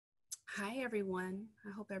Hi, everyone.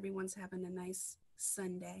 I hope everyone's having a nice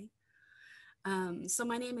Sunday. So,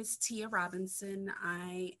 my name is Tia Robinson.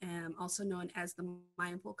 I am also known as the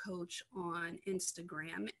Mindful Coach on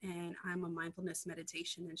Instagram, and I'm a mindfulness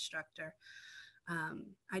meditation instructor.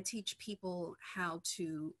 I teach people how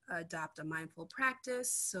to adopt a mindful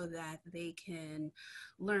practice so that they can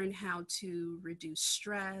learn how to reduce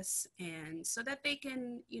stress and so that they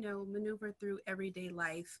can, maneuver through everyday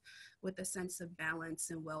life with a sense of balance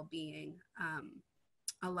and well being.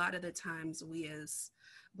 A lot of the times, we as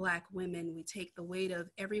Black women, we take the weight of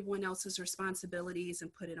everyone else's responsibilities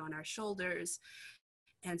and put it on our shoulders.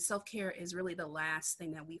 And self-care is really the last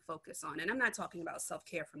thing that we focus on. And I'm not talking about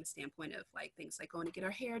self-care from the standpoint of like things like going to get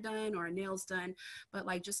our hair done or our nails done, but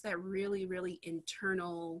like just that really, really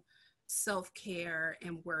internal self-care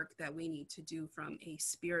and work that we need to do from a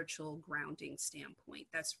spiritual grounding standpoint.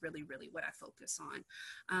 That's really, really what I focus on.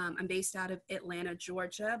 I'm based out of Atlanta,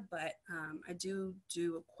 Georgia, but I do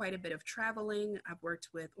quite a bit of traveling. I've worked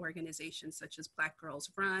with organizations such as Black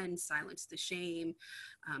Girls Run, Silence the Shame,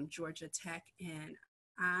 Georgia Tech, and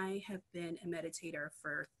I have been a meditator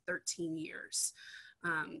for 13 years.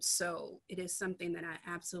 So it is something that I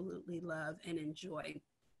absolutely love and enjoy.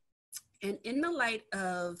 And in the light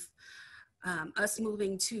of us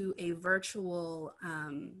moving to a virtual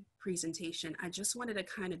presentation, I just wanted to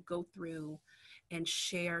kind of go through and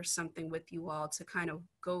share something with you all to kind of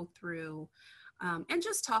go through and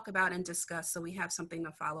just talk about and discuss so we have something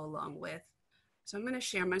to follow along with. So I'm going to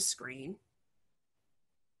share my screen.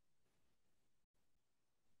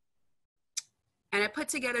 And I put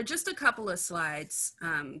together just a couple of slides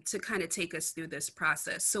to kind of take us through this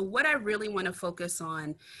process. So what I really want to focus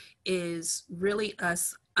on is really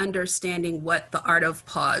us understanding what the art of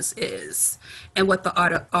pause is and what the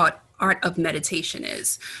art of meditation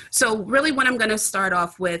is. So really what I'm going to start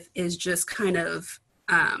off with is just kind of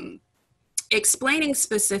explaining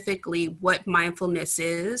specifically what mindfulness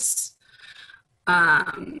is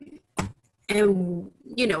and,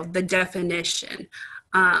 the definition.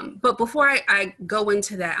 But before I go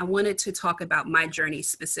into that, I wanted to talk about my journey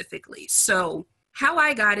specifically. So how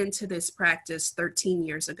I got into this practice 13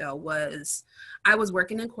 years ago was I was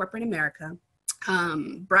working in corporate America,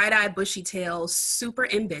 bright-eyed, bushy-tailed,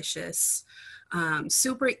 super ambitious,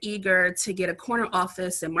 super eager to get a corner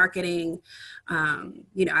office in marketing.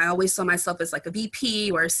 I always saw myself as like a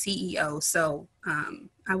VP or a CEO. So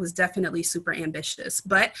I was definitely super ambitious,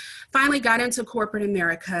 but finally got into corporate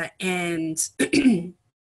America and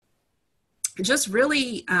just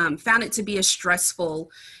really found it to be a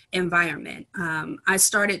stressful environment. I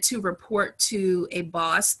started to report to a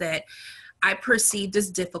boss that I perceived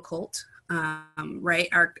as difficult, right?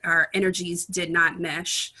 Our energies did not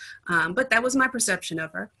mesh, but that was my perception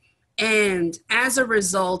of her. And as a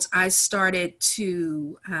result, I started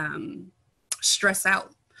to stress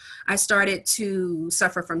out. I started to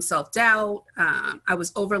suffer from self-doubt. I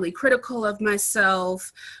was overly critical of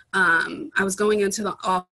myself. I was going into the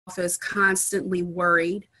office constantly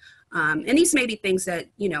worried. And these may be things that,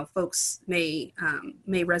 folks may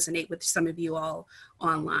resonate with some of you all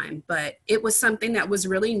online, but it was something that was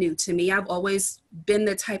really new to me. I've always been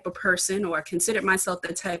the type of person, or considered myself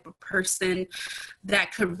the type of person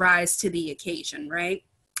that could rise to the occasion, right?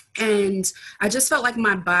 And I just felt like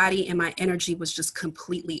my body and my energy was just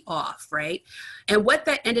completely off, right? And what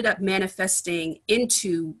that ended up manifesting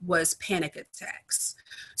into was panic attacks.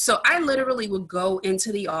 So I literally would go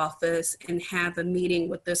into the office and have a meeting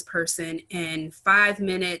with this person, and 5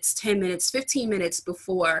 minutes, 10 minutes, 15 minutes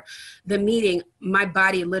before the meeting, my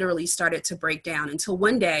body literally started to break down, until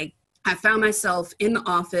one day I found myself in the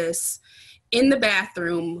office, in the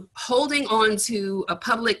bathroom, holding on to a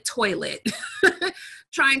public toilet,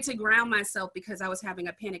 trying to ground myself because I was having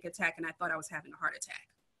a panic attack and I thought I was having a heart attack.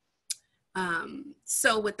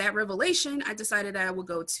 So with that revelation, I decided that I would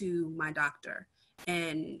go to my doctor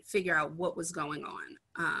and figure out what was going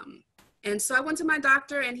on. And so I went to my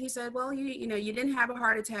doctor and he said, well, you didn't have a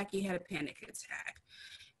heart attack, you had a panic attack.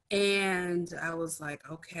 And I was like,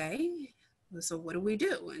 okay, so what do we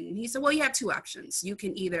do? And he said, well, you have two options. You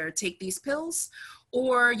can either take these pills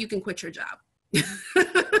or you can quit your job.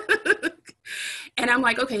 And I'm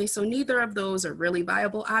like, okay, so neither of those are really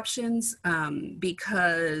viable options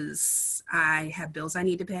because I have bills I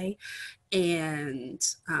need to pay. And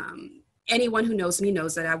anyone who knows me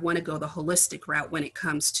knows that I want to go the holistic route when it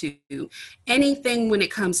comes to anything, when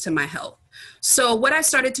it comes to my health. So what I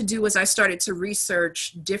started to do was I started to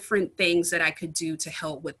research different things that I could do to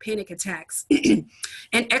help with panic attacks.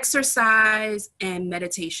 And exercise and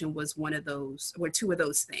meditation was one of those, or two of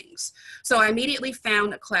those things. So I immediately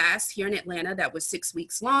found a class here in Atlanta that was 6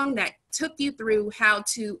 weeks long that took you through how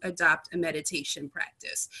to adopt a meditation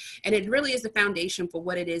practice. And it really is the foundation for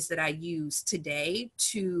what it is that I use today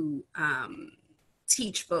to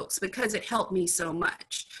teach folks, because it helped me so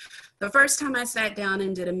much. The first time I sat down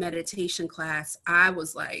and did a meditation class, I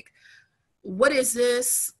was like, what is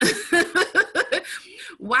this?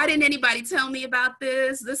 Why didn't anybody tell me about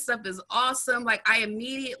this? This stuff is awesome. Like, I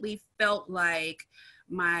immediately felt like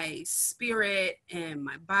my spirit and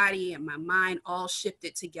my body and my mind all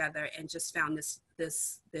shifted together and just found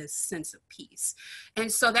this sense of peace.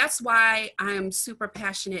 And so that's why I am super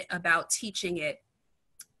passionate about teaching it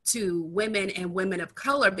to women and women of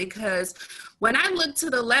color, because when I look to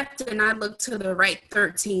the left and I look to the right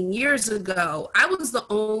 13 years ago, I was the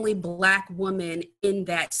only Black woman in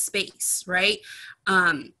that space, right?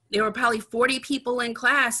 There were probably 40 people in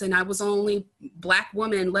class and I was only Black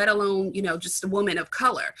woman, let alone, you know, just a woman of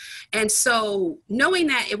color. And so knowing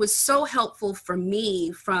that, it was so helpful for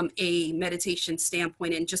me from a meditation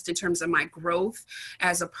standpoint, and just in terms of my growth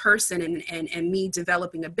as a person and me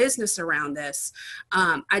developing a business around this,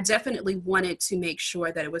 I definitely wanted to make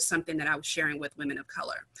sure that it was something that I was sharing with women of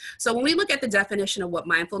color. So when we look at the definition of what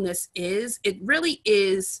mindfulness is, it really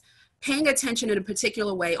is paying attention in a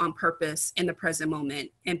particular way on purpose in the present moment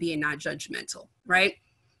and being not judgmental, right?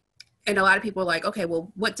 And a lot of people are like, okay,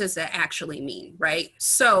 well, what does that actually mean, right?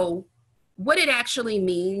 So what it actually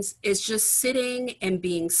means is just sitting and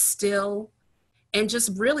being still and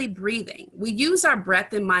just really breathing. We use our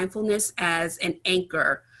breath and mindfulness as an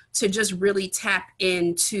anchor to just really tap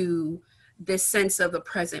into this sense of the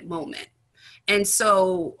present moment. And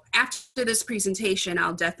so after this presentation,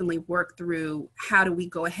 I'll definitely work through how do we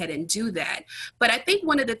go ahead and do that. But I think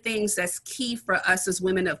one of the things that's key for us as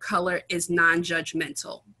women of color is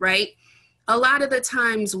non-judgmental, right? A lot of the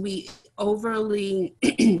times we overly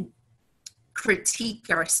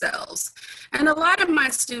critique ourselves. And a lot of my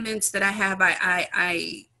students that I have,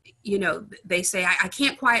 I you know, they say, I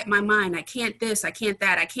can't quiet my mind. I can't this, I can't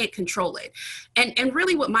that, I can't control it. And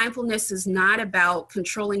really what mindfulness is not about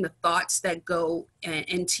controlling the thoughts that go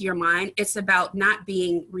into your mind. It's about not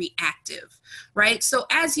being reactive, right? So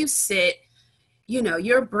as you sit, you know,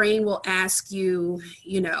 your brain will ask you,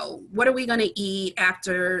 you know, what are we going to eat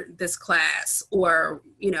after this class? Or,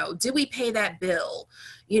 you know, did we pay that bill?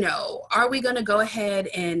 You know, are we going to go ahead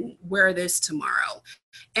and wear this tomorrow?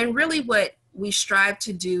 And really what we strive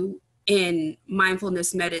to do in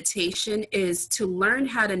mindfulness meditation is to learn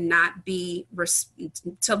how to not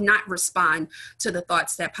respond to the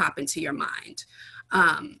thoughts that pop into your mind.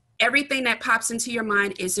 Everything that pops into your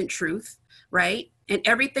mind isn't truth, right? And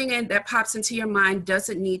everything that pops into your mind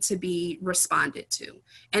doesn't need to be responded to.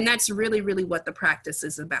 And that's really, really what the practice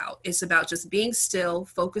is about. It's about just being still,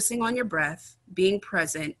 focusing on your breath, being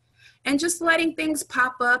present, and just letting things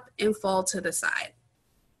pop up and fall to the side.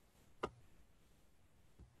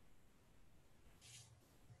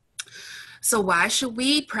 So why should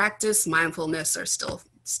we practice mindfulness or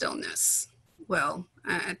stillness? Well,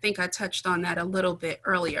 I think I touched on that a little bit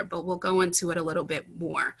earlier, but we'll go into it a little bit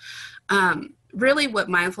more. Really what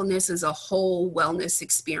mindfulness is a whole wellness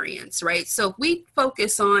experience, right? So if we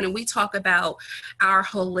focus on and we talk about our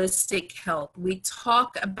holistic health, we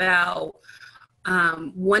talk about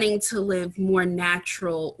wanting to live more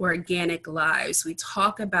natural, organic lives. We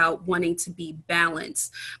talk about wanting to be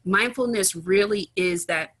balanced. Mindfulness really is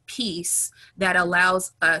that piece that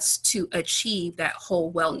allows us to achieve that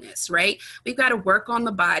whole wellness, right? We've got to work on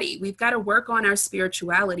the body. We've got to work on our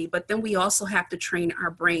spirituality, but then we also have to train our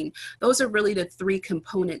brain. Those are really the three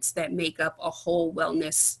components that make up a whole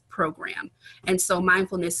wellness program. And so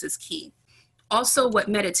mindfulness is key. Also, what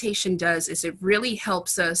meditation does is it really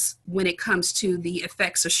helps us when it comes to the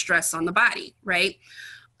effects of stress on the body, right?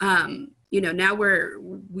 You know, now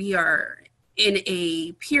we are in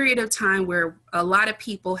a period of time where a lot of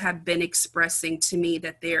people have been expressing to me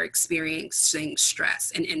that they're experiencing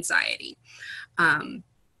stress and anxiety.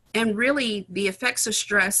 And really, the effects of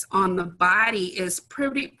stress on the body is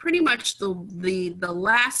pretty much the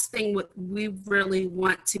last thing we really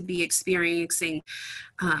want to be experiencing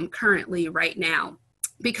currently right now.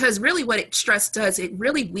 Because really what stress does, it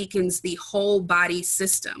really weakens the whole body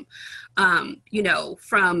system. You know,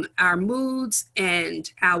 from our moods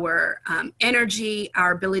and our energy,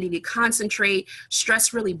 our ability to concentrate,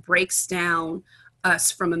 stress really breaks down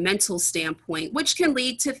us from a mental standpoint, which can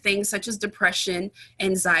lead to things such as depression,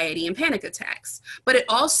 anxiety, and panic attacks. But it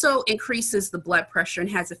also increases the blood pressure and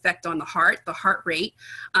has effect on the heart rate,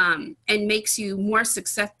 and makes you more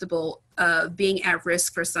susceptible of being at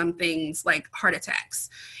risk for some things like heart attacks.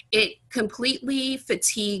 It completely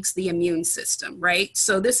fatigues the immune system, right?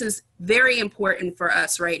 So this is very important for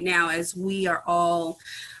us right now as we are all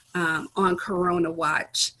on Corona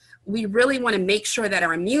watch. We really want to make sure that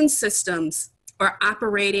our immune systems are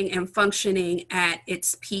operating and functioning at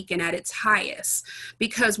its peak and at its highest.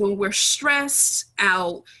 Because when we're stressed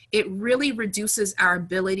out, it really reduces our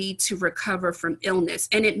ability to recover from illness,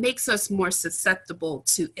 and it makes us more susceptible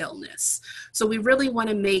to illness. So we really want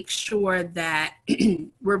to make sure that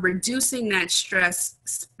we're reducing that stress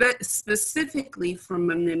specifically from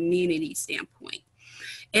an immunity standpoint.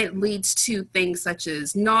 It leads to things such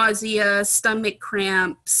as nausea, stomach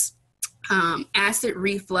cramps, acid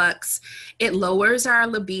reflux. It lowers our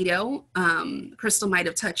libido. Crystal might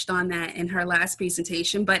have touched on that in her last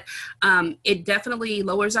presentation, but it definitely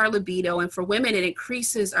lowers our libido. And for women, it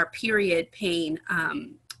increases our period pain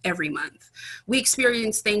every month. We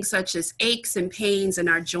experience things such as aches and pains in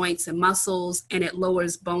our joints and muscles, and it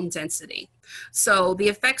lowers bone density. So the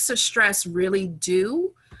effects of stress really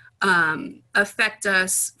do affect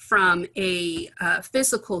us from a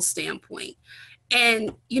physical standpoint.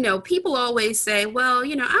 And, you know, people always say, well,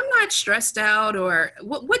 you know, I'm not stressed out, or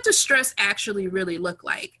what does stress actually really look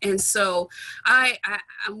like? And so I'm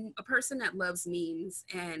a person that loves memes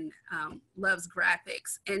and loves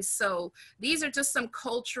graphics. And so these are just some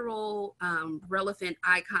cultural relevant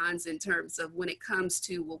icons in terms of when it comes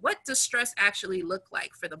to, well, what does stress actually look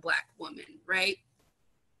like for the Black woman, right?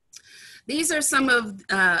 These are some of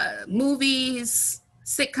movies,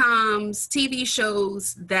 sitcoms, TV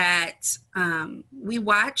shows that we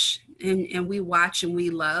watch and we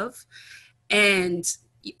love. And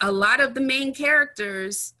a lot of the main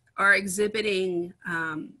characters are exhibiting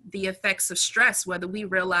the effects of stress, whether we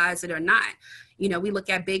realize it or not. You know, we look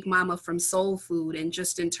at Big Mama from Soul Food, and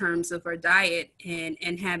just in terms of her diet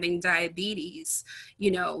and having diabetes,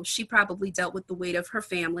 you know, she probably dealt with the weight of her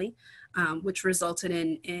family, which resulted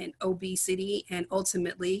in obesity and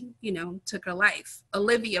ultimately, you know, took her life.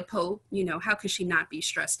 Olivia Pope, you know, how could she not be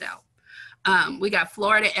stressed out? We got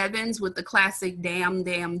Florida Evans with the classic Damn,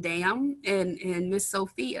 Damn, Damn, and Miss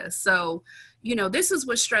Sophia. So, you know, this is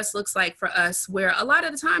what stress looks like for us, where a lot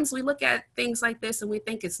of the times we look at things like this and we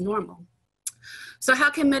think it's normal. So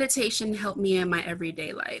how can meditation help me in my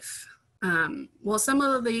everyday life? Well, some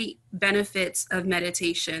of the benefits of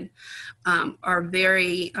meditation are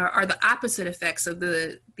the opposite effects of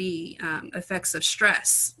the effects of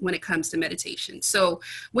stress when it comes to meditation. So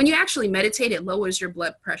when you actually meditate, it lowers your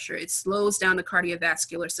blood pressure. It slows down the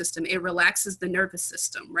cardiovascular system. It relaxes the nervous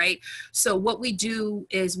system, right? So what we do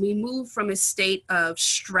is we move from a state of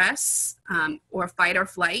stress or fight or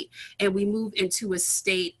flight, and we move into a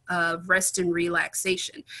state of rest and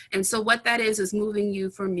relaxation. And so what that is moving you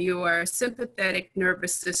from your sympathetic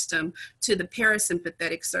nervous system to the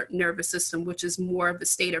parasympathetic nervous system, which is more of a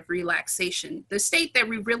state of relaxation, the state that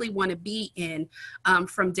we really want to be in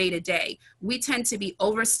from day to day. We tend to be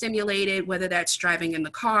overstimulated, whether that's driving in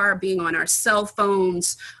the car, being on our cell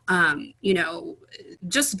phones, you know,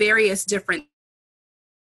 just various different.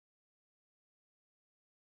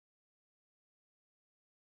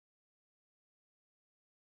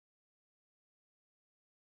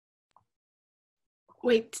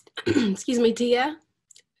 Wait, excuse me, Tia.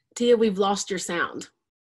 Tia, we've lost your sound.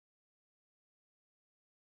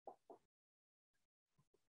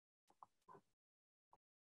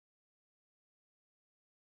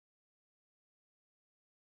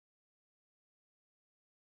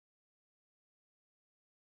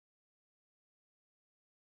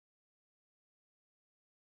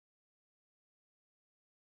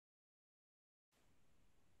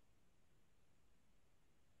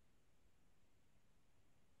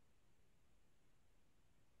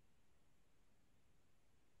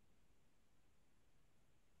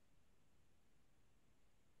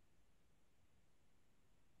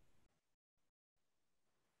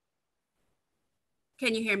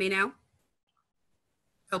 Can you hear me now?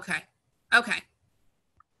 Okay. Okay.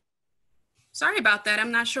 Sorry about that.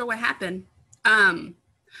 I'm not sure what happened.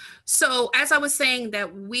 So as I was saying,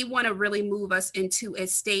 that we want to really move us into a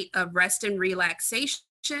state of rest and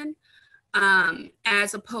relaxation,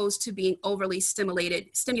 as opposed to being overly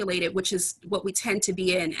stimulated, which is what we tend to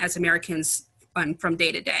be in as Americans from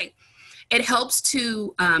day to day. It helps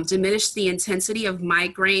to diminish the intensity of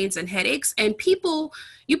migraines and headaches. And people,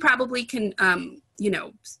 you probably can,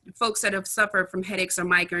 folks that have suffered from headaches or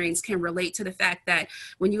migraines can relate to the fact that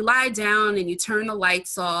when you lie down and you turn the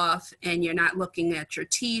lights off and you're not looking at your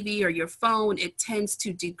TV or your phone, it tends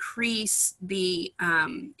to decrease the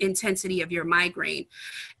intensity of your migraine.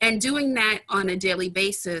 And doing that on a daily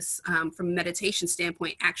basis from a meditation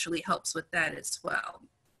standpoint actually helps with that as well.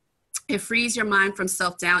 It frees your mind from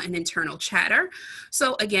self-doubt and internal chatter.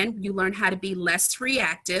 So again, you learn how to be less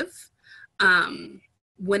reactive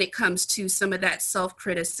when it comes to some of that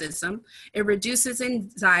self-criticism. It reduces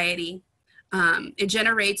anxiety. It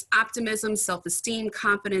generates optimism, self-esteem,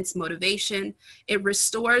 confidence, motivation. It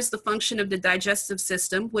restores the function of the digestive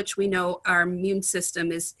system, which we know our immune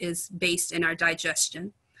system is based in our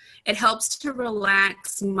digestion. It helps to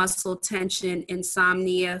relax muscle tension,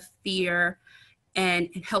 insomnia, fear, and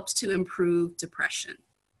it helps to improve depression.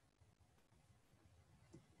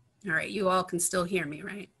 All right, you all can still hear me,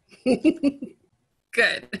 right?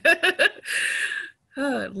 Good.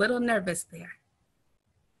 Oh, a little nervous there.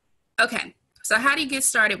 Okay, so how do you get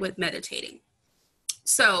started with meditating?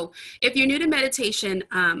 So if you're new to meditation,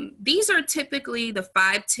 these are typically the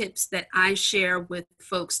 5 tips that I share with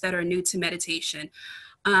folks that are new to meditation.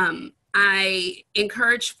 I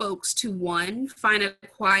encourage folks to, 1, find a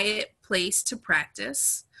quiet place to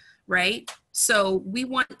practice, right? So we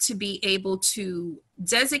want to be able to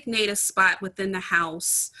designate a spot within the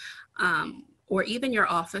house or even your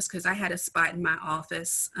office, because I had a spot in my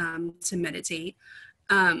office to meditate,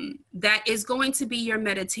 that is going to be your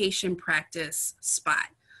meditation practice spot,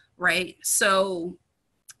 right? So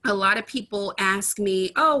a lot of people ask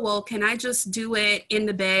me, oh, well, can I just do it in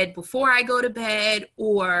the bed before I go to bed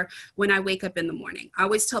or when I wake up in the morning? I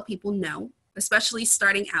always tell people no, especially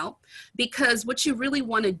starting out, because what you really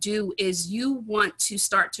want to do is you want to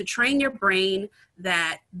start to train your brain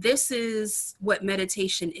that this is what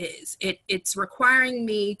meditation is. It's requiring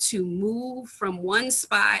me to move from one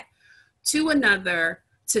spot to another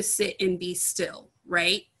to sit and be still,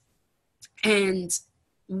 right? And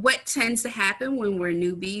what tends to happen when we're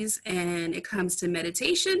newbies and it comes to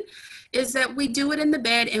meditation is that we do it in the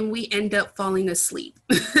bed and we end up falling asleep.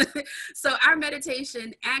 So our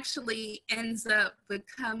meditation actually ends up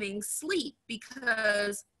becoming sleep,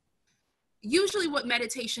 because usually what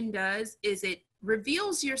meditation does is it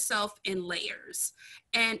reveals yourself in layers.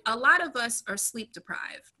 And a lot of us are sleep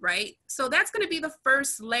deprived, right? So that's going to be the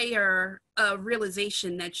first layer of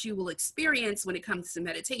realization that you will experience when it comes to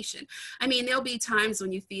meditation. I mean, there'll be times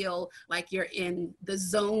when you feel like you're in the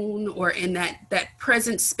zone or in that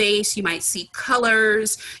present space. You might see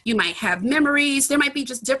colors, you might have memories. There might be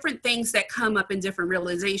just different things that come up in different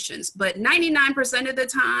realizations. But 99% of the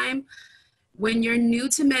time, when you're new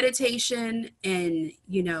to meditation and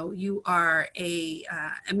you are a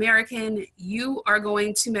American, you are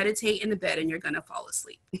going to meditate in the bed and you're going to fall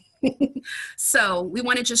asleep. So we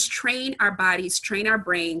want to just train our bodies, train our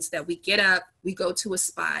brains that we get up, we go to a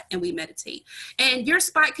spot and we meditate. And your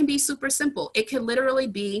spot can be super simple. It can literally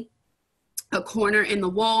be a corner in the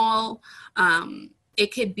wall.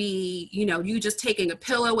 It could be, you just taking a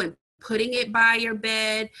pillow and putting it by your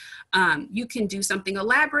bed. You can do something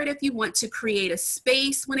elaborate if you want to create a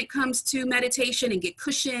space when it comes to meditation and get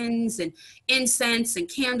cushions and incense and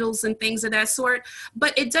candles and things of that sort.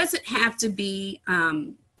 But it doesn't have to be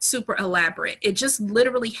super elaborate. It just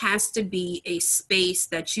literally has to be a space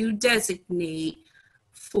that you designate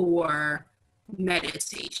for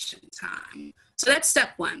meditation time. So that's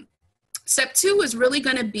step 1. Step 2 is really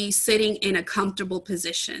going to be sitting in a comfortable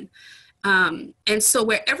position. And so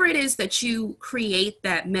wherever it is that you create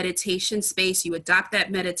that meditation space, you adopt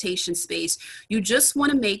that meditation space, you just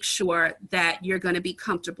want to make sure that you're going to be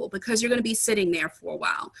comfortable, because you're going to be sitting there for a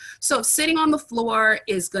while. So if sitting on the floor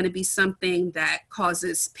is going to be something that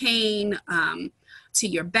causes pain to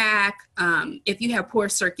your back, if you have poor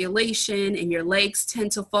circulation and your legs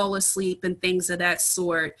tend to fall asleep and things of that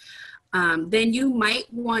sort, then you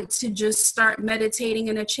might want to just start meditating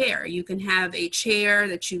in a chair. You can have a chair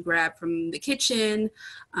that you grab from the kitchen,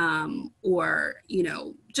 or,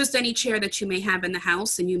 just any chair that you may have in the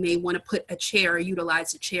house, and you may want to put a chair or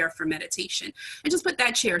utilize a chair for meditation. And just put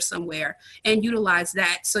that chair somewhere and utilize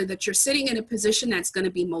that so that you're sitting in a position that's going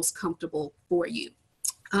to be most comfortable for you.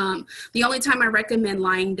 The only time I recommend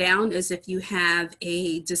lying down is if you have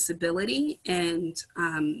a disability, and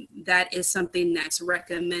that is something that's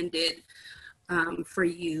recommended for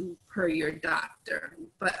you per your doctor.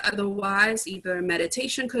 But otherwise, either a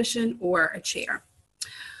meditation cushion or a chair.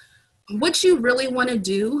 What you really want to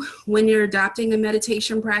do when you're adopting a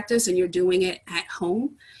meditation practice and you're doing it at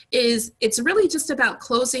home is it's really just about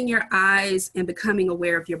closing your eyes and becoming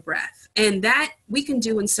aware of your breath. And that we can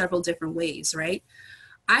do in several different ways, right?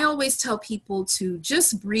 I always tell people to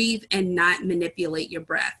just breathe and not manipulate your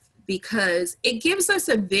breath, because it gives us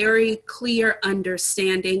a very clear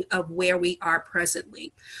understanding of where we are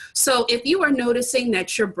presently. So if you are noticing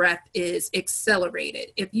that your breath is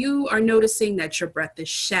accelerated, if you are noticing that your breath is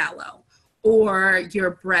shallow, or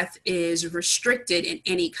your breath is restricted in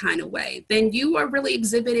any kind of way, then you are really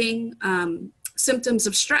exhibiting symptoms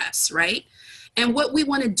of stress, right? And what we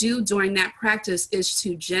want to do during that practice is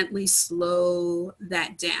to gently slow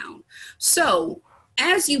that down. So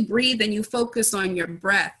as you breathe and you focus on your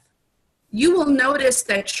breath, you will notice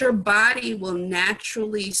that your body will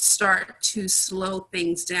naturally start to slow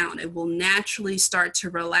things down. It will naturally start to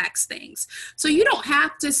relax things. So you don't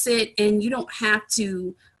have to sit and you don't have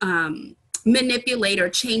to manipulate or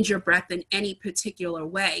change your breath in any particular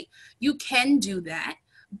way. You can do that.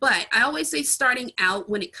 But I always say, starting out,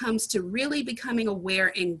 when it comes to really becoming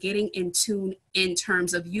aware and getting in tune in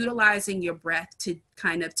terms of utilizing your breath to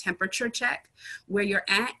kind of temperature check where you're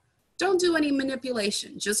at, don't do any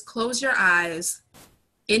manipulation. Just close your eyes,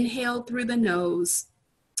 inhale through the nose,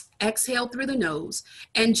 exhale through the nose,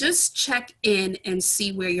 and just check in and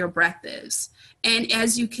see where your breath is. And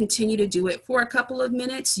as you continue to do it for a couple of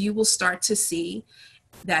minutes, you will start to see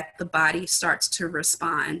that the body starts to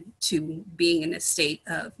respond to being in a state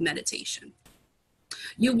of meditation.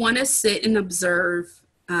 You want to sit and observe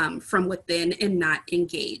from within and not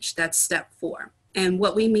engage. That's step 4. And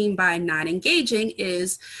what we mean by not engaging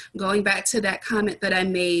is going back to that comment that I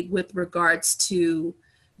made with regards to,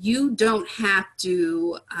 you don't have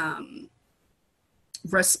to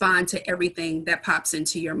respond to everything that pops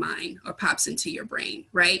into your mind or pops into your brain,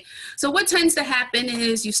 right? So what tends to happen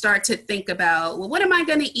is you start to think about, well, what am I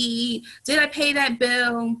going to eat? Did I pay that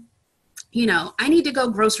bill? You know, I need to go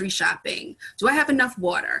grocery shopping. Do I have enough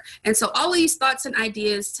water? And so all these thoughts and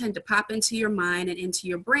ideas tend to pop into your mind and into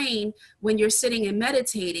your brain when you're sitting and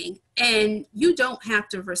meditating, and you don't have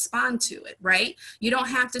to respond to it, right? You don't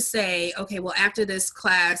have to say, okay, well, after this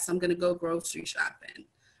class, I'm going to go grocery shopping,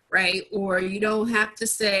 right? Or you don't have to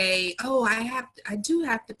say, oh, I do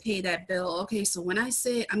have to pay that bill. Okay, so when I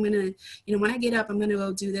sit, I'm going to, when I get up, I'm going to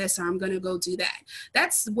go do this, or I'm going to go do that.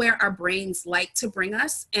 That's where our brains like to bring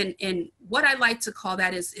us. And what I like to call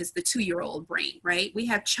that is the 2-year-old brain, right? We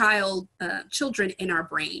have children in our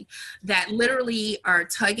brain that literally are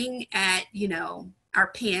tugging at, our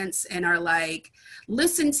pants and are like,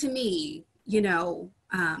 listen to me,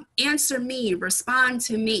 answer me, respond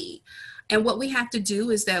to me. And what we have to do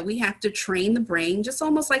is that we have to train the brain, just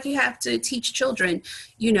almost like you have to teach children,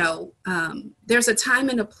 there's a time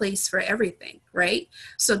and a place for everything, right?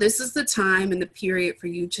 So this is the time and the period for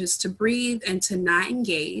you just to breathe and to not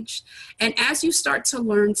engage. And as you start to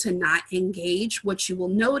learn to not engage, what you will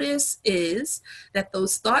notice is that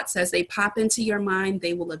those thoughts, as they pop into your mind,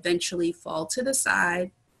 they will eventually fall to the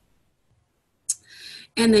side.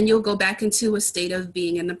 And then you'll go back into a state of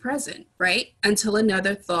being in the present, right? Until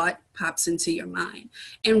another thought pops into your mind.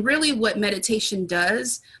 And really what meditation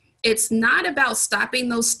does, it's not about stopping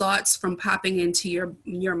those thoughts from popping into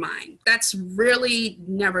your mind. That's really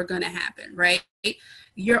never going to happen, right?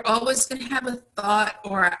 You're always going to have a thought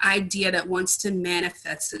or an idea that wants to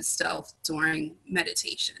manifest itself during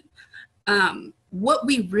meditation. What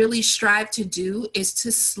we really strive to do is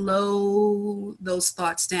to slow those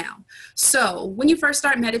thoughts down. So when you first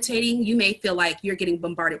start meditating, you may feel like you're getting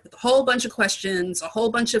bombarded with a whole bunch of questions, a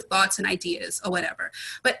whole bunch of thoughts and ideas or whatever.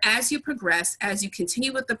 But as you progress, as you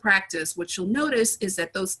continue with the practice, what you'll notice is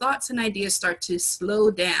that those thoughts and ideas start to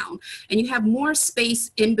slow down, and you have more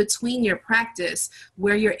space in between your practice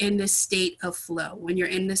where you're in this state of flow, when you're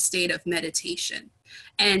in this state of meditation.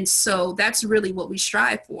 And so that's really what we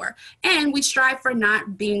strive for. And we strive for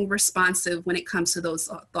not being responsive when it comes to those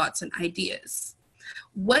thoughts and ideas.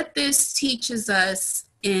 What this teaches us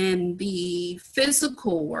in the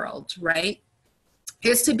physical world, right,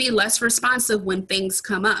 is to be less responsive when things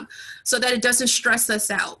come up, so that it doesn't stress us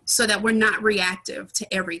out, so that we're not reactive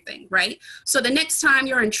to everything, right? So the next time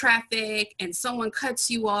you're in traffic and someone cuts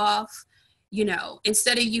you off,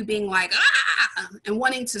 instead of you being like, ah, and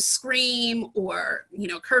wanting to scream or,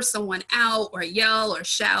 curse someone out or yell or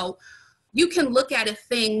shout, you can look at a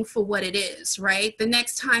thing for what it is, right? The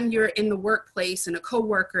next time you're in the workplace and a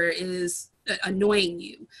coworker is annoying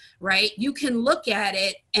you, right? You can look at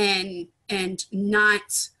it and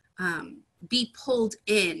not be pulled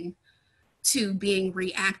in to being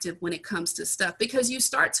reactive when it comes to stuff, because you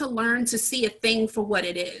start to learn to see a thing for what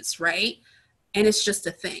it is, right? And it's just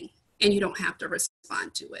a thing, and you don't have to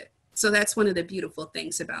respond to it. So that's one of the beautiful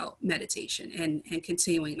things about meditation and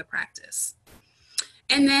continuing the practice.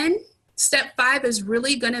 And then Step 5 is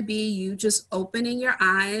really going to be you just opening your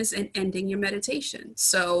eyes and ending your meditation.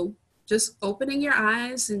 So just opening your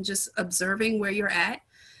eyes and just observing where you're at,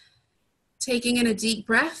 taking in a deep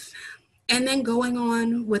breath, and then going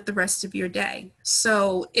on with the rest of your day.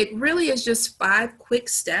 So it really is just 5 quick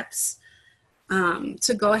steps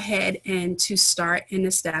to go ahead and to start and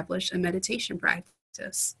establish a meditation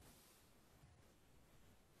practice.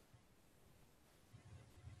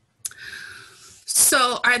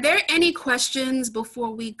 So are there any questions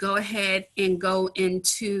before we go ahead and go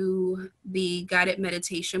into the guided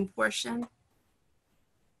meditation portion?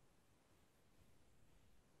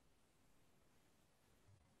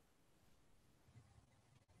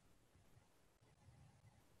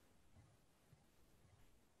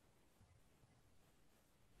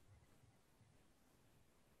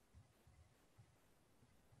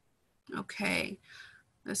 Okay,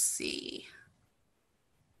 let's see.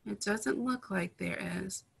 It doesn't look like there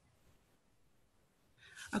is.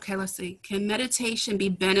 Okay, let's see. Can meditation be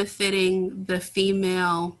benefiting the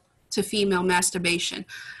female to female masturbation?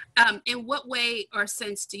 In what way or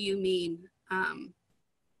sense do you mean?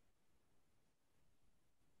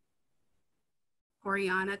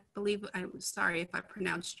 Oriana, I believe, I'm sorry if I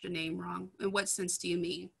pronounced your name wrong. In what sense do you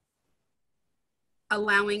mean?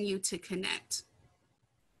 Allowing you to connect.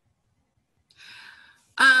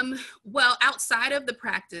 Well, outside of the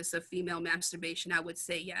practice of female masturbation, I would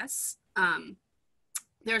say yes.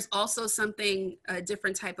 There's also something, a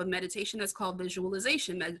different type of meditation that's called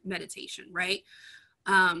visualization meditation, right?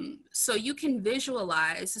 So you can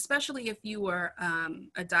visualize, especially if you are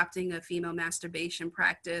adopting a female masturbation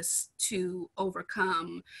practice to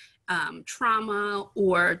overcome trauma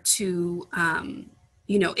or to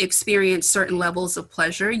experience certain levels of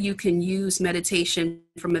pleasure. You can use meditation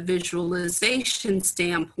from a visualization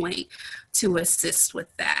standpoint to assist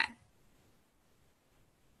with that.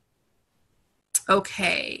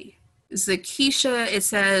 Okay, Zakisha, it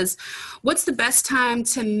says, what's the best time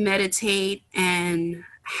to meditate and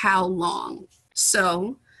how long?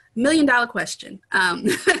 So, $1 million question.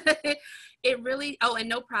 It really, oh, and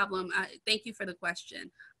no problem. Thank you for the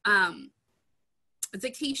question.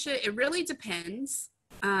 Zakisha, it really depends.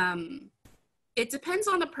 It depends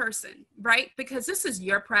on the person, right? Because this is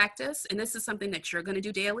your practice and this is something that you're going to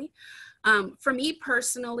do daily. For me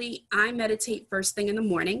personally, I meditate first thing in the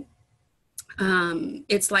morning.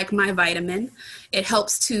 It's like my vitamin. It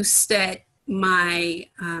helps to set my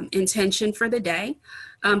intention for the day.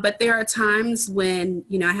 But there are times when,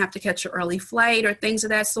 I have to catch an early flight or things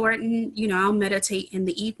of that sort. And, I'll meditate in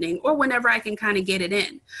the evening or whenever I can kind of get it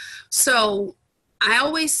in. So I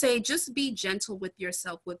always say, just be gentle with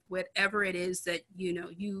yourself with whatever it is that,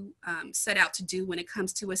 you set out to do when it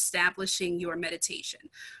comes to establishing your meditation.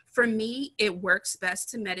 For me, it works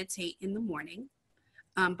best to meditate in the morning.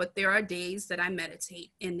 But there are days that I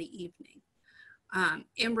meditate in the evening.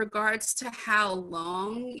 In regards to how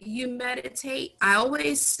long you meditate, I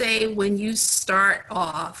always say when you start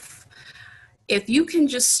off, if you can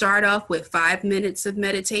just start off with 5 minutes of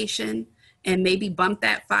meditation and maybe bump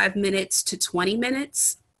that 5 minutes to 20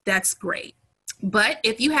 minutes, that's great. But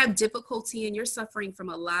if you have difficulty and you're suffering from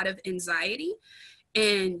a lot of anxiety,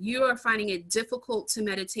 and you are finding it difficult to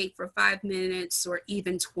meditate for 5 minutes or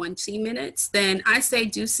even 20 minutes, then I say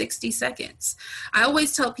do 60 seconds. I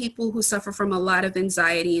always tell people who suffer from a lot of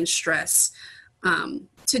anxiety and stress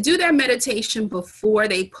to do their meditation before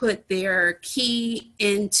they put their key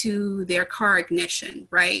into their car ignition,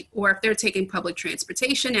 right? Or if they're taking public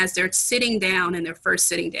transportation as they're sitting down and they're first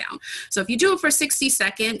sitting down. So if you do it for 60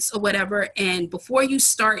 seconds or whatever, and before you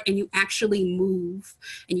start and you actually move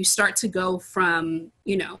and you start to go from,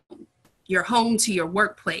 your home to your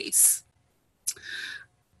workplace,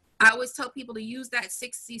 I always tell people to use that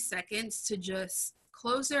 60 seconds to just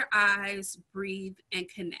close their eyes, breathe, and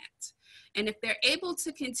connect. And if they're able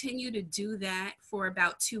to continue to do that for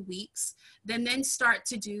about 2 weeks, then start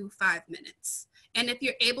to do 5 minutes. And if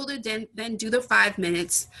you're able to then do the 5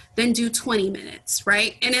 minutes, then do 20 minutes,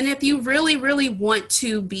 right? And then if you really, really want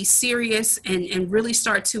to be serious and really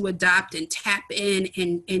start to adopt and tap in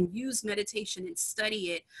and use meditation and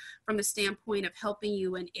study it from the standpoint of helping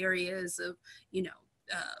you in areas of,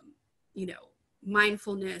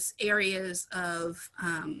 mindfulness, areas of,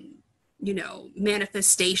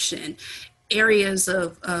 manifestation, areas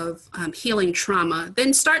of healing trauma,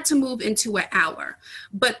 then start to move into an hour.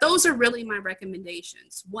 But those are really my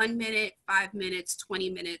recommendations: 1 minute, 5 minutes, 20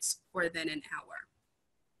 minutes, or then an hour.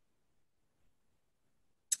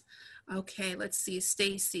 Okay, let's see.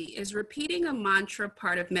 Stacy, is repeating a mantra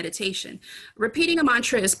part of meditation? Repeating a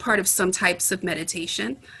mantra is part of some types of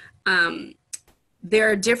meditation.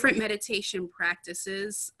 There are different meditation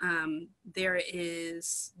practices. There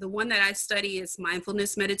is the one that I study is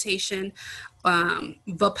mindfulness meditation,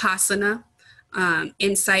 Vipassana,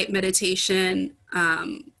 insight meditation.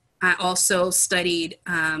 I also studied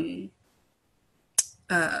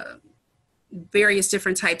various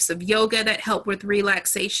different types of yoga that help with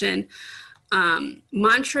relaxation.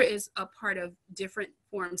 Mantra is a part of different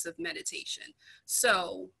forms of meditation.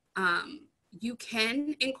 So you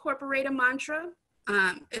can incorporate a mantra,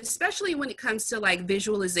 especially when it comes to like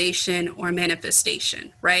visualization or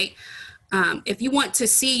manifestation, right? If you want to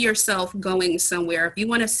see yourself going somewhere, if you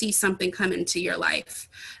want to see something come into your life,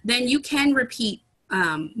 then you can repeat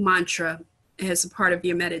mantra as a part of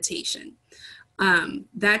your meditation.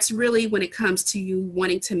 That's really when it comes to you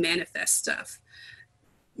wanting to manifest stuff.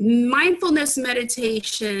 Mindfulness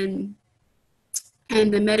meditation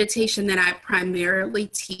and the meditation that I primarily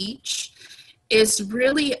teach is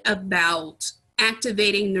really about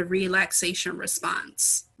activating the relaxation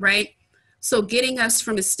response, right? So getting us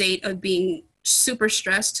from a state of being super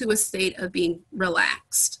stressed to a state of being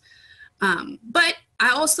relaxed. But I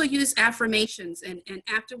also use affirmations, and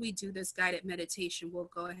after we do this guided meditation, we'll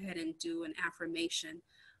go ahead and do an affirmation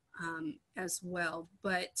as well.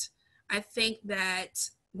 But I think that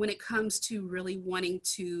when it comes to really wanting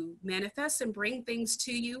to manifest and bring things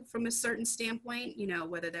to you from a certain standpoint, you know,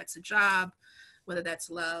 whether that's a job, whether that's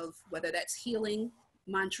love, whether that's healing,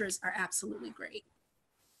 mantras are absolutely great.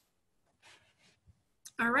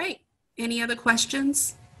 All right. Any other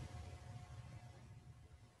questions?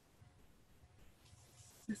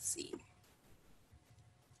 Let's see.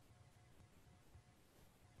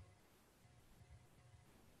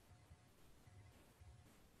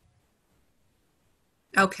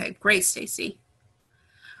 Okay, great, Stacy.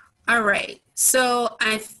 All right, so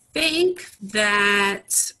I think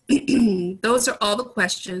that those are all the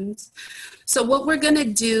questions. So what we're gonna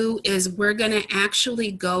do is we're gonna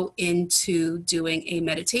actually go into doing a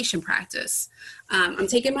meditation practice. I'm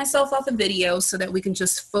taking myself off the video so that we can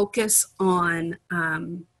just focus on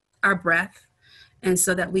our breath, and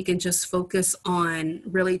so that we can just focus on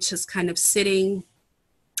really just kind of sitting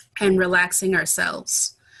and relaxing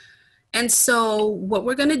ourselves. And so what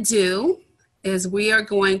we're gonna do is we are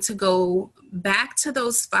going to go back to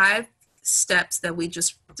those 5 steps that we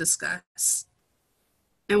just discussed.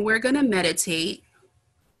 And we're gonna meditate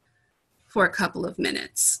for a couple of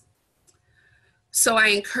minutes. So I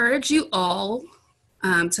encourage you all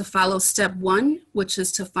to follow step 1, which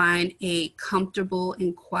is to find a comfortable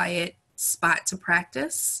and quiet spot to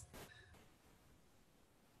practice.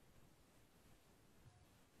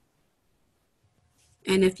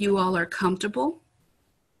 And if you all are comfortable,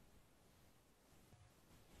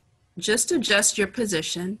 just adjust your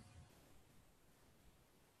position.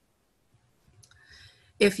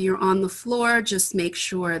 If you're on the floor, just make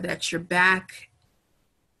sure that your back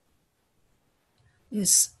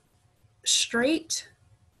is straight.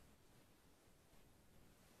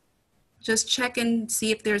 Just check and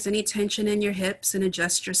see if there's any tension in your hips and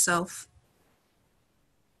adjust yourself.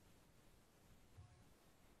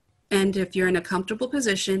 And if you're in a comfortable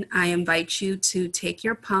position, I invite you to take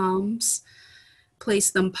your palms, place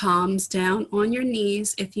them palms down on your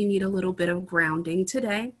knees if you need a little bit of grounding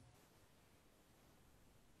today,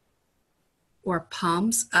 or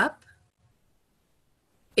palms up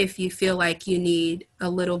if you feel like you need a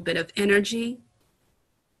little bit of energy.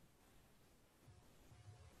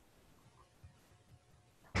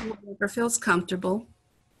 Whatever feels comfortable.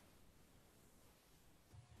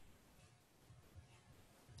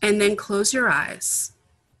 And then close your eyes.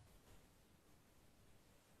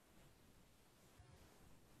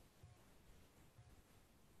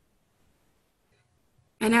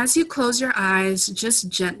 And as you close your eyes, just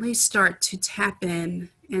gently start to tap in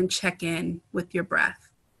and check in with your breath.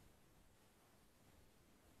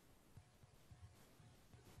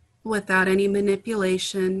 Without any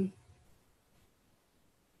manipulation,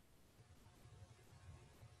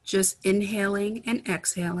 just inhaling and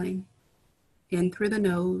exhaling, in through the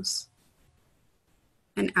nose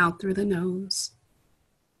and out through the nose.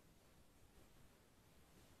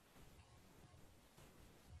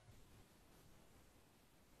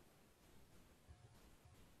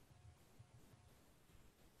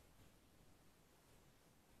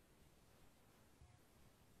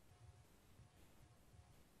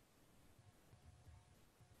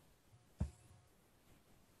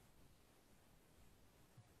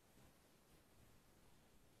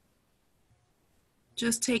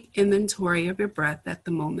 Just take inventory of your breath at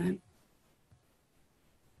the moment.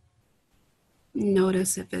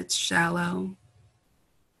 Notice if it's shallow,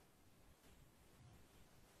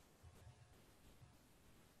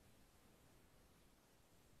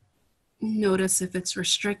 Notice if it's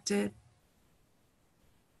restricted.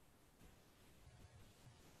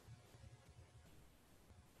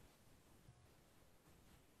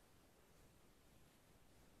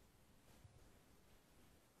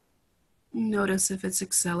 Notice if it's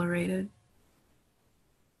accelerated.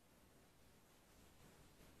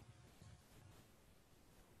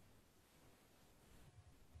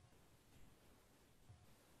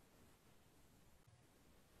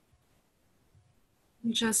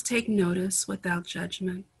 Just take notice without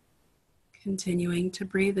judgment, continuing to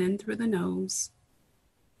breathe in through the nose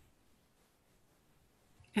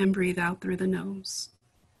and breathe out through the nose.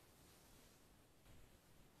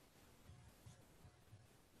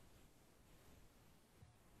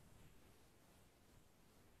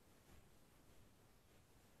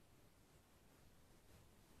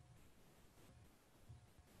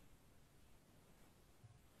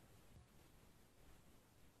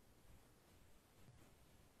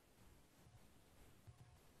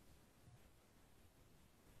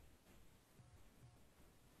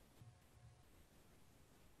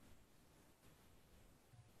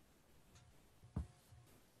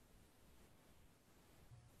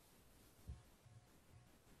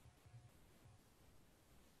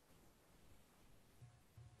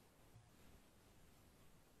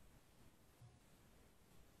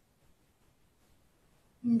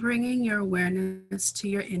 Bringing your awareness to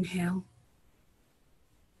your inhale.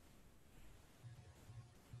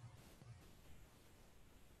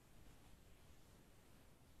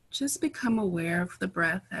 Just become aware of the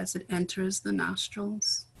breath as it enters the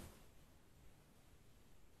nostrils.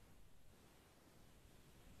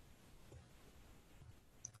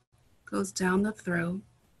 Goes down the throat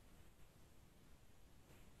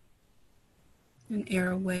and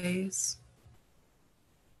airways.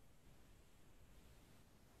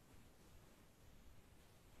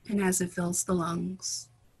 And as it fills the lungs.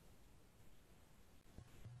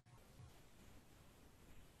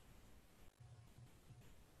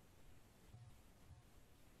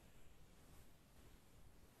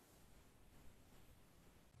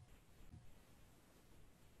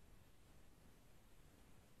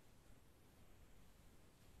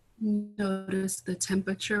 Notice the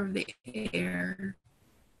temperature of the air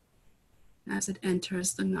as it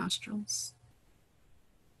enters the nostrils.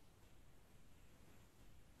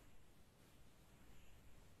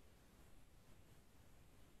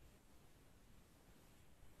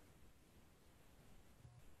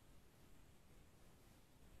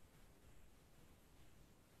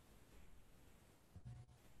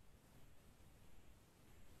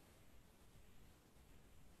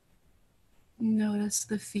 Notice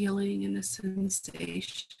the feeling and the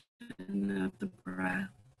sensation of the breath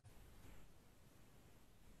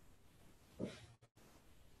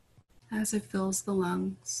as it fills the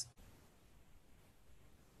lungs.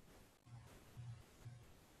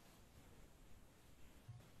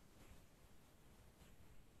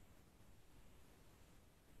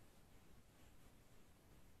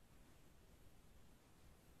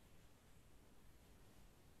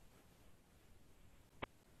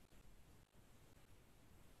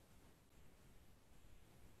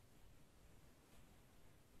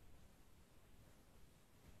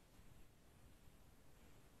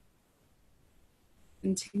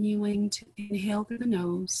 Continuing to inhale through the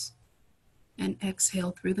nose and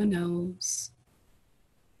exhale through the nose.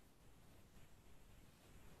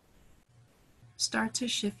 Start to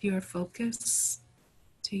shift your focus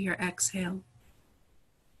to your exhale.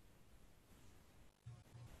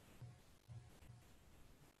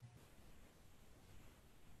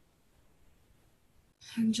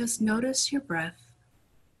 And just notice your breath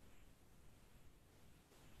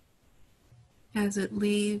as it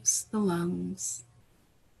leaves the lungs,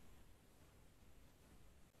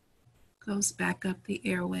 goes back up the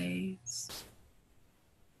airways,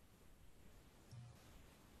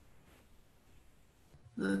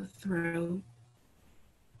 the throat,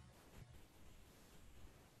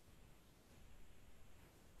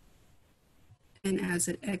 and as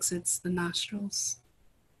it exits the nostrils.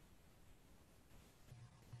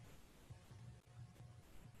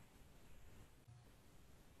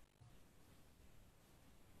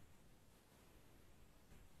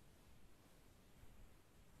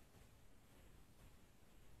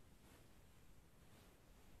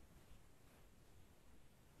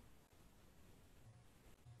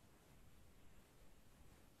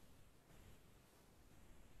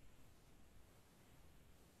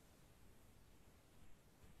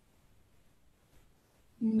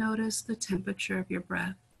 Notice the temperature of your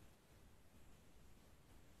breath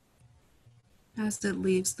as it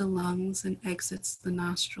leaves the lungs and exits the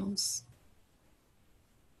nostrils.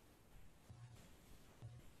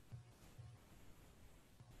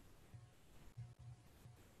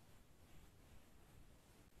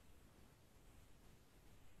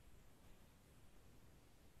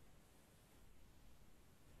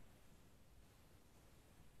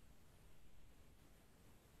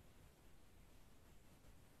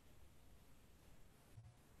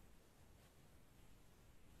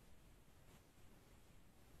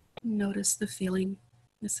 Notice the feeling,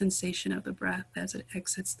 the sensation of the breath as it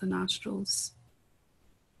exits the nostrils.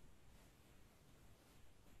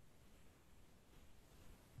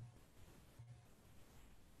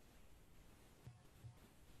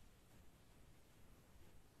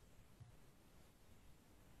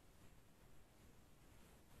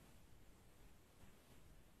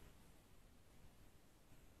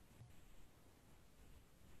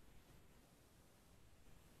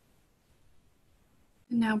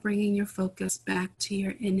 And now bringing your focus back to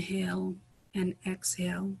your inhale and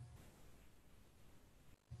exhale.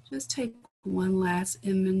 Just take one last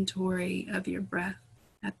inventory of your breath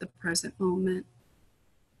at the present moment.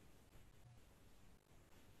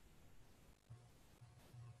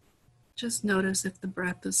 Just notice if the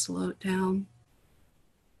breath is slowed down.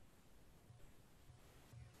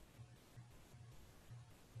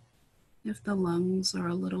 If the lungs are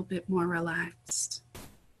a little bit more relaxed.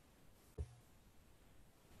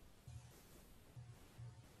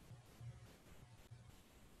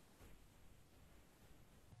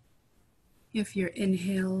 If your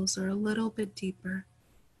inhales are a little bit deeper.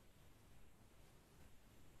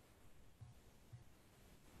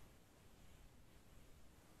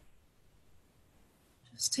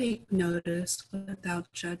 Just take notice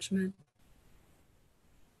without judgment.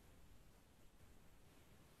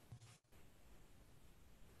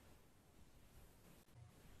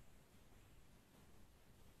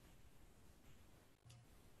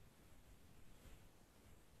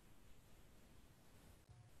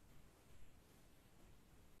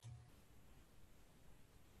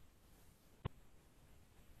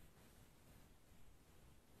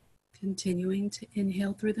 Continuing to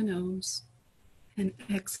inhale through the nose and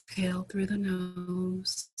exhale through the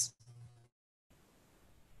nose.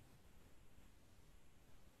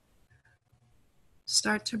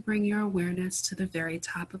 Start to bring your awareness to the very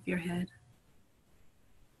top of your head.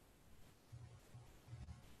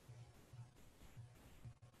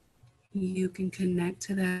 You can connect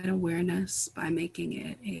to that awareness by making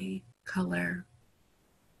it a color.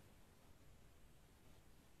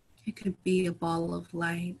 It could be a ball of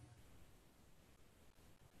light.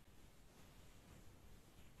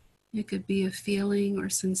 It could be a feeling or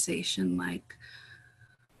sensation like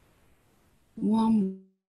warm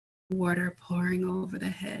water pouring over the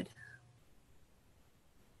head.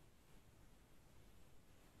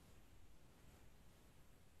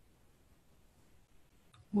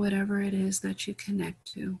 Whatever it is that you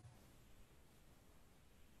connect to,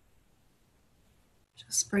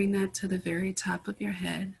 just bring that to the very top of your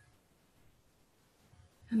head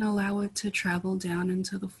and allow it to travel down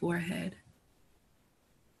into the forehead,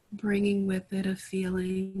 bringing with it a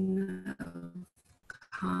feeling of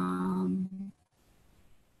calm,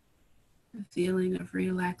 a feeling of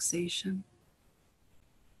relaxation.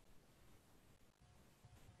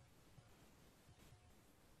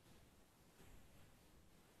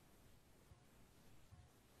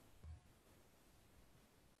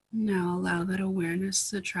 Now allow that awareness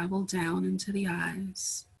to travel down into the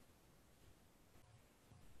eyes.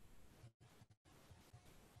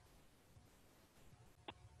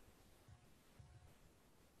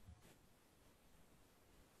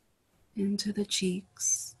 Into the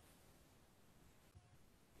cheeks.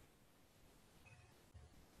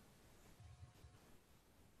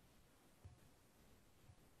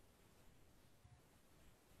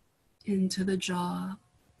 Into the jaw.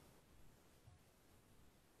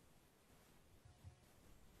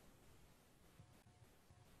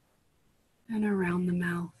 And around the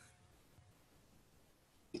mouth.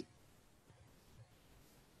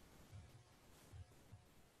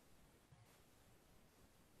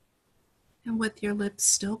 And with your lips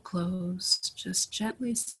still closed, just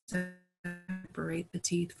gently separate the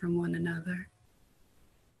teeth from one another.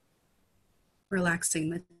 Relaxing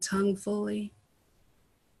the tongue fully.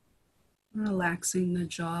 Relaxing the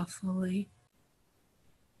jaw fully.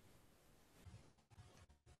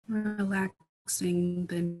 Relaxing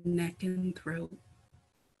the neck and throat.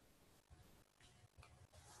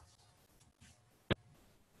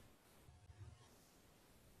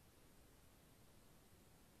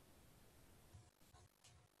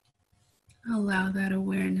 Allow that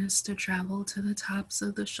awareness to travel to the tops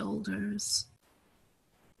of the shoulders,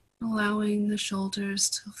 allowing the shoulders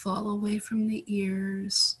to fall away from the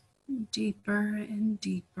ears, deeper and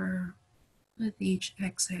deeper with each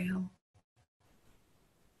exhale.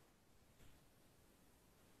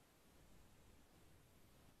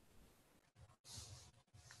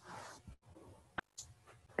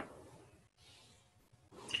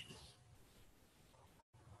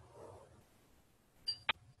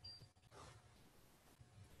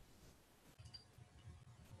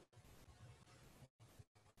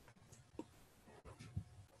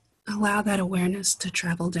 allow that awareness to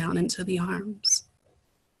travel down into the arms,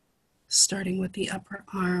 starting with the upper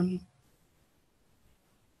arm,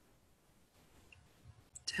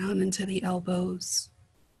 down into the elbows,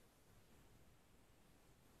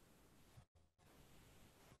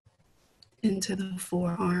 into the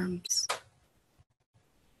forearms,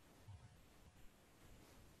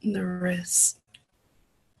 the wrists,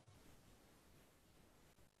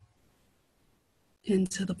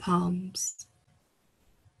 into the palms,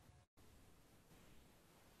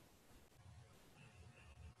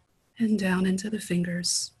 and down into the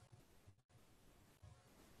fingers,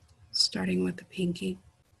 starting with the pinky,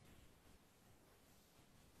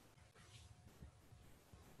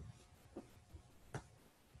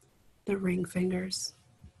 the ring fingers,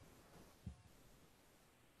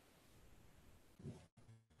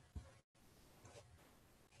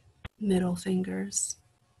 middle fingers,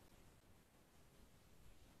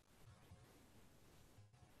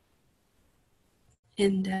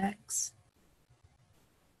 index,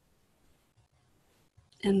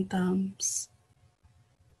 and thumbs.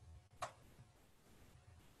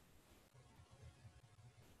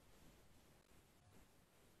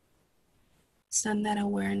 Send that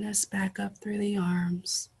awareness back up through the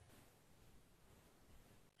arms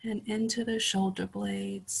and into the shoulder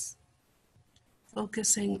blades,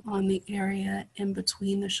 focusing on the area in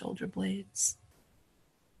between the shoulder blades.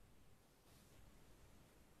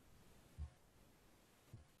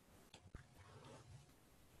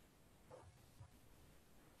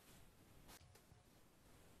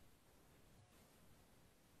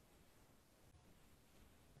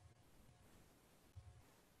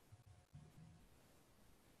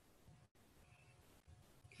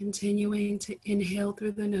 Continuing to inhale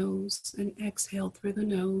through the nose and exhale through the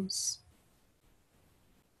nose.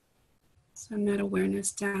 Send that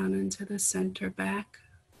awareness down into the center back.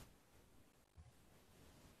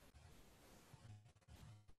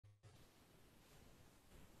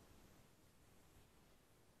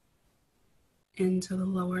 Into the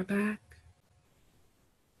lower back.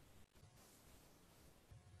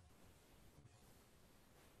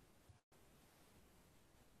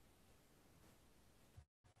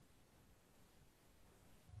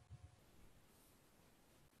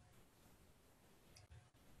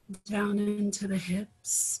 Down into the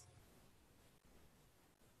hips.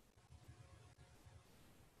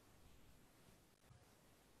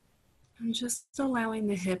 And just allowing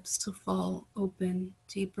the hips to fall open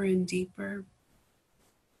deeper and deeper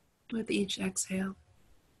with each exhale.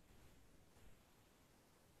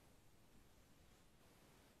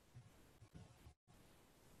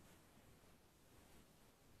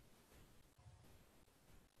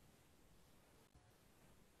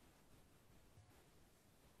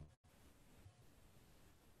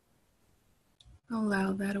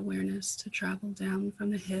 Allow that awareness to travel down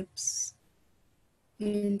from the hips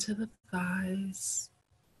into the thighs,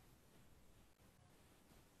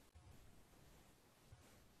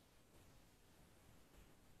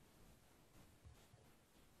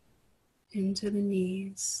 into the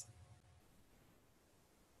knees,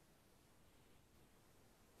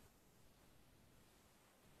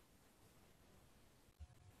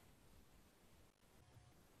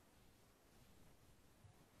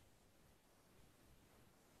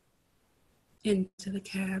 into the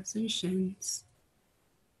calves and shins,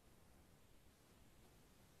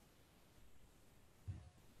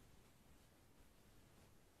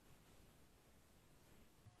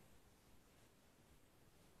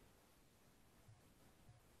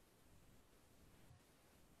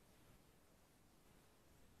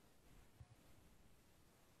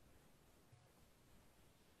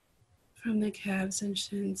 from the calves and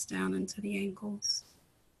shins down into the ankles.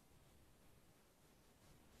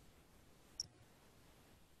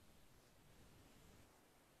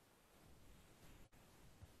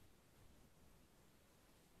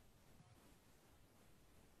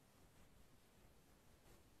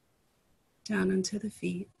 Down into the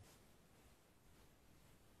feet.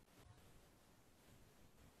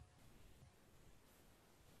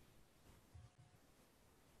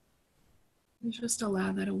 And just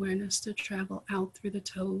allow that awareness to travel out through the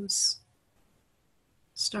toes,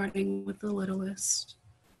 starting with the littlest,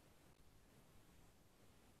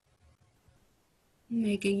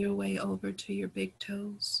 making your way over to your big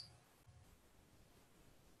toes.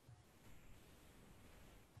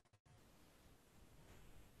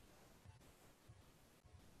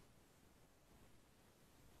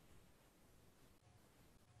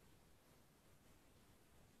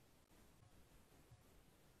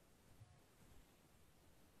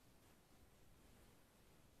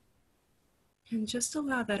 And just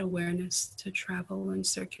allow that awareness to travel and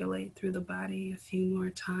circulate through the body a few more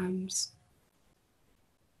times.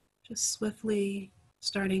 Just swiftly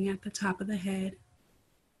starting at the top of the head,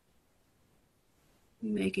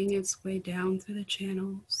 making its way down through the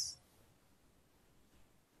channels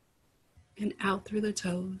and out through the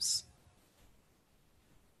toes.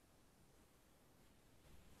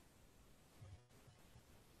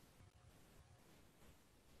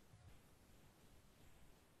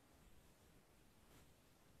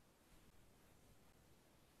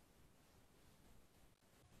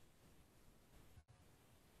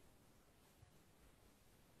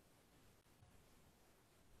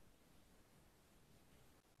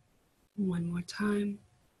 One more time,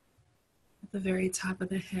 at the very top of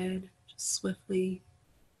the head, just swiftly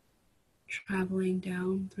traveling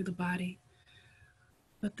down through the body.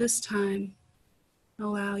 But this time,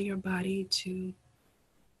 allow your body to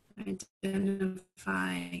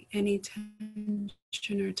identify any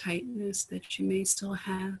tension or tightness that you may still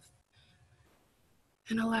have,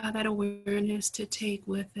 and allow that awareness to take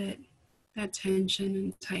with it that tension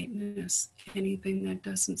and tightness, anything that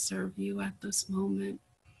doesn't serve you at this moment.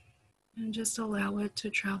 And just allow it to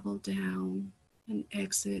travel down and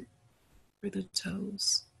exit through the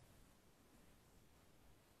toes.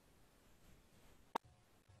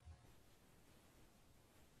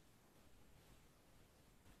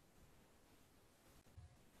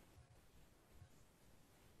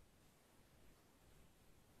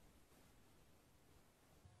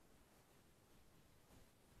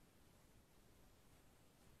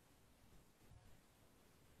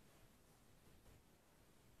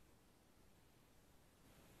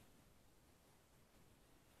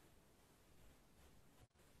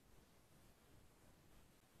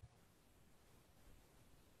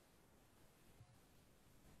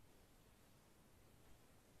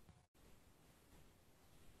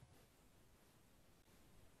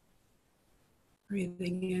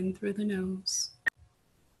 Breathing in through the nose,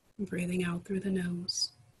 and breathing out through the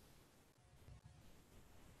nose.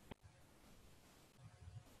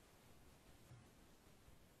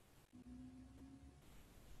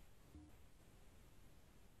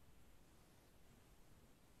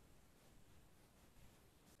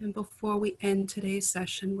 And before we end today's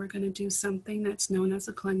session, we're going to do something that's known as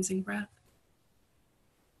a cleansing breath.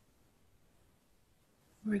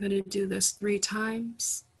 We're going to do this 3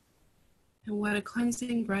 times. And what a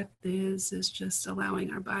cleansing breath is just allowing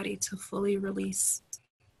our body to fully release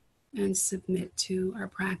and submit to our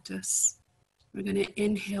practice. We're going to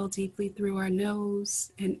inhale deeply through our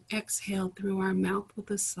nose and exhale through our mouth with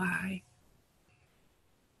a sigh.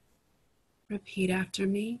 Repeat after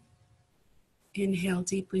me. Inhale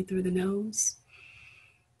deeply through the nose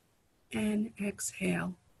and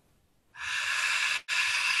exhale.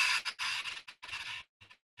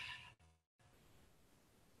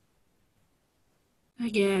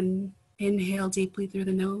 Again, inhale deeply through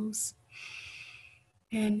the nose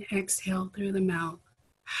and exhale through the mouth.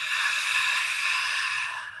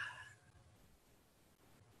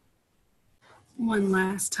 One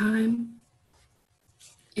last time.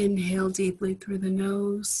 Inhale deeply through the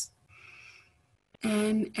nose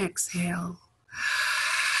and exhale.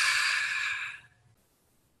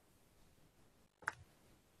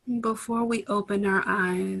 Before we open our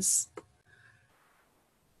eyes,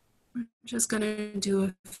 we're just going to do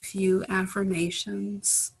a few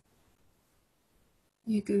affirmations.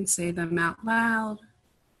 You can say them out loud.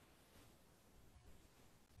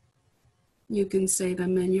 You can say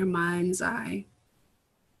them in your mind's eye.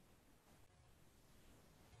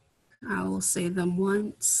 I will say them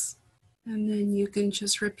once, and then you can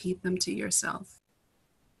just repeat them to yourself.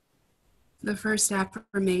 The first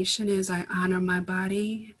affirmation is, I honor my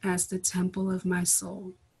body as the temple of my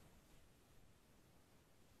soul.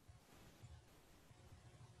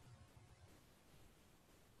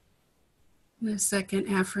 The second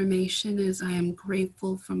affirmation is, I am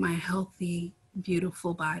grateful for my healthy,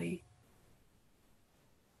 beautiful body.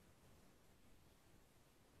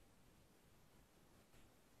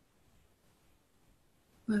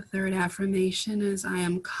 The third affirmation is, I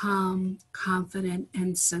am calm, confident,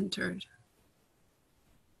 and centered.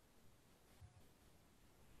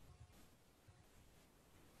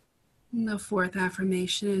 And the fourth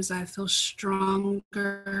affirmation is, I feel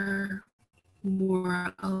stronger,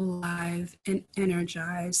 more alive, and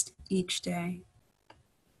energized each day.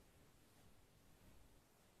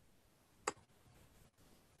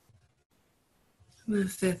 The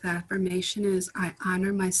fifth affirmation is, I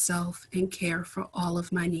honor myself and care for all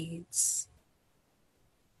of my needs.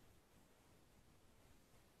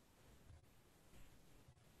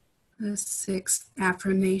 The sixth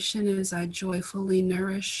affirmation is I joyfully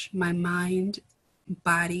nourish my mind,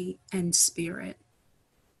 body, and spirit.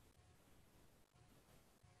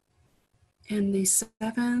 And the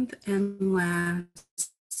seventh and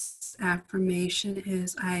last affirmation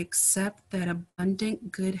is I accept that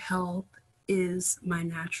abundant good health is my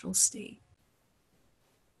natural state.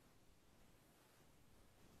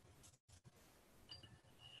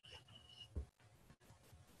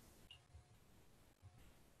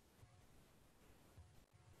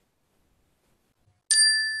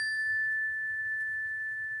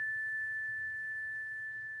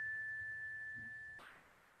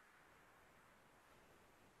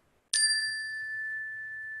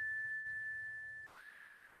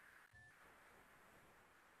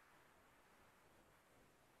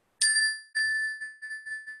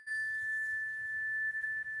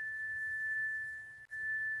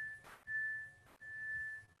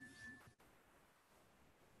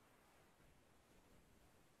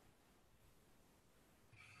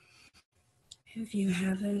 If you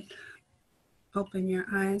haven't opened your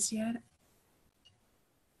eyes yet,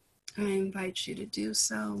 I invite you to do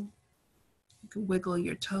so. You can wiggle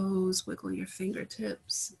your toes, wiggle your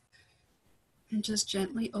fingertips, and just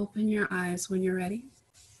gently open your eyes when you're ready.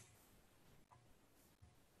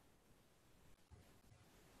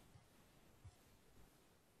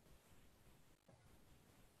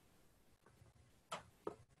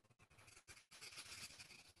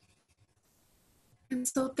 And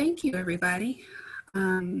so thank you, everybody.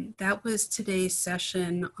 That was today's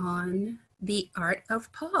session on the art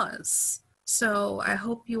of pause. So I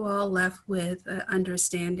hope you all left with a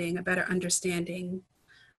better understanding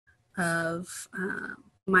of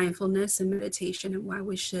mindfulness and meditation and why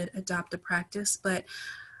we should adopt a practice. But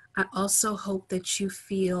I also hope that you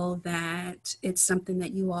feel that it's something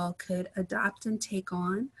that you all could adopt and take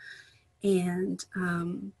on and,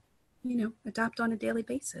 adopt on a daily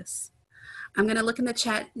basis. I'm going to look in the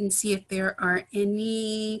chat and see if there are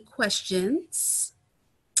any questions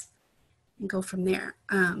and go from there.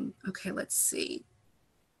 Okay, let's see.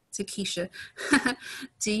 Takesha,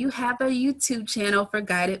 do you have a YouTube channel for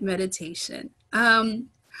guided meditation?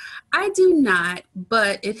 I do not,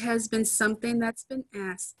 but it has been something that's been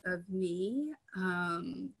asked of me.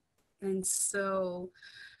 And so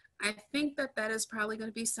I think that is probably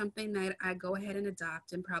going to be something that I go ahead and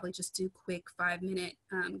adopt and probably just do quick 5-minute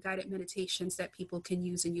guided meditations that people can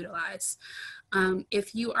use and utilize.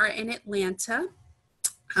 If you are in Atlanta,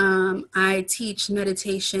 I teach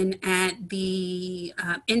meditation at the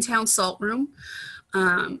In-Town Salt Room.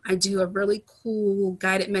 I do a really cool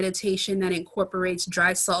guided meditation that incorporates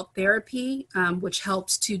dry salt therapy, which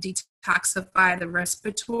helps to detoxify the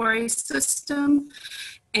respiratory system,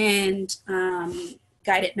 and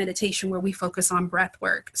guided meditation where we focus on breath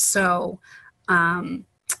work. So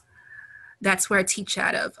that's where I teach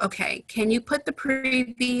out of. Okay, can you put the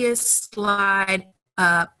previous slide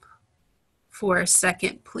up for a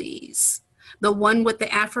second, please? The one with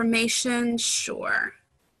the affirmation? Sure.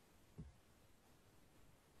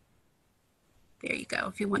 There you go.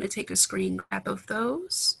 If you want to take a screen grab of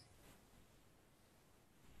those.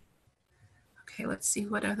 Okay, let's see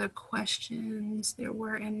what other questions there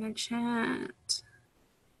were in the chat.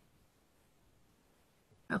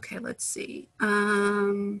 Okay, let's see.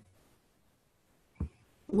 Will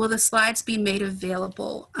the slides be made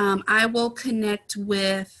available? I will connect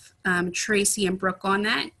with Tracy and Brooke on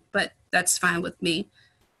that, but that's fine with me.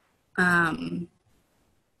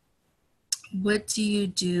 What do you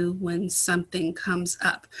do when something comes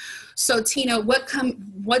up? So Tina, what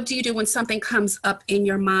do you do when something comes up in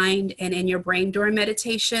your mind and in your brain during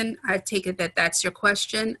meditation? I take it that that's your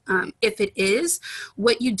question. If it is,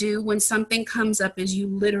 what you do when something comes up is you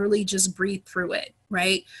literally just breathe through it,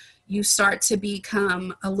 right? You start to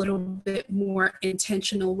become a little bit more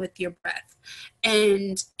intentional with your breath.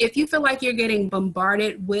 And if you feel like you're getting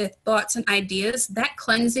bombarded with thoughts and ideas, that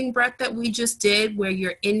cleansing breath that we just did, where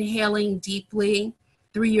you're inhaling deeply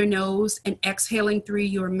through your nose and exhaling through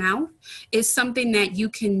your mouth, is something that you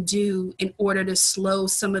can do in order to slow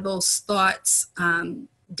some of those thoughts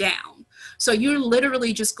down. So you're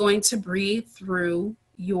literally just going to breathe through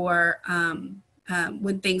your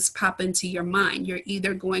when things pop into your mind. You're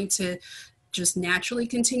either going to just naturally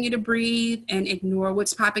continue to breathe and ignore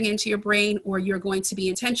what's popping into your brain, or you're going to be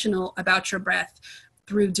intentional about your breath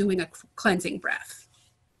through doing a cleansing breath.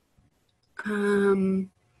 Will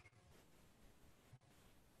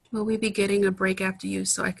we be getting a break after you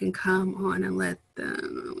so I can come on and let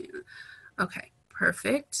them? Okay,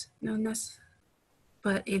 perfect. No,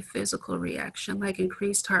 but a physical reaction like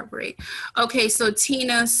increased heart rate. Okay, so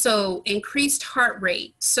Tina, so increased heart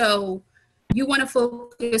rate. So you want to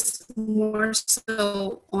focus more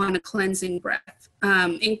so on a cleansing breath.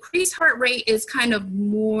 Increased heart rate is kind of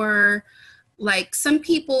more like some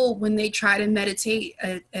people, when they try to meditate,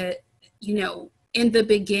 you know, in the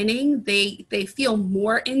beginning, they feel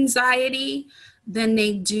more anxiety than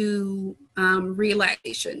they do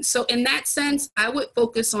relaxation. So in that sense, I would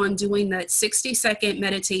focus on doing that 60-second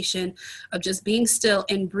meditation of just being still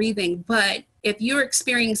and breathing. But if you're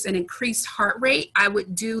experiencing an increased heart rate, I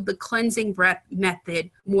would do the cleansing breath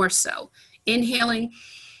method more so. Inhaling,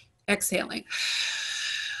 exhaling.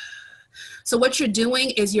 So what you're doing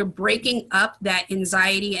is you're breaking up that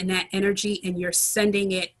anxiety and that energy, and you're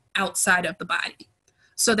sending it outside of the body.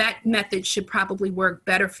 So that method should probably work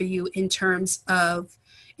better for you in terms of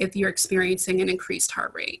if you're experiencing an increased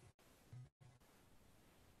heart rate.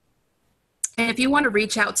 And if you want to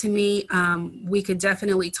reach out to me, we could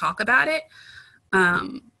definitely talk about it.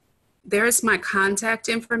 There's my contact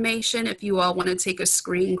information if you all want to take a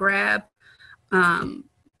screen grab.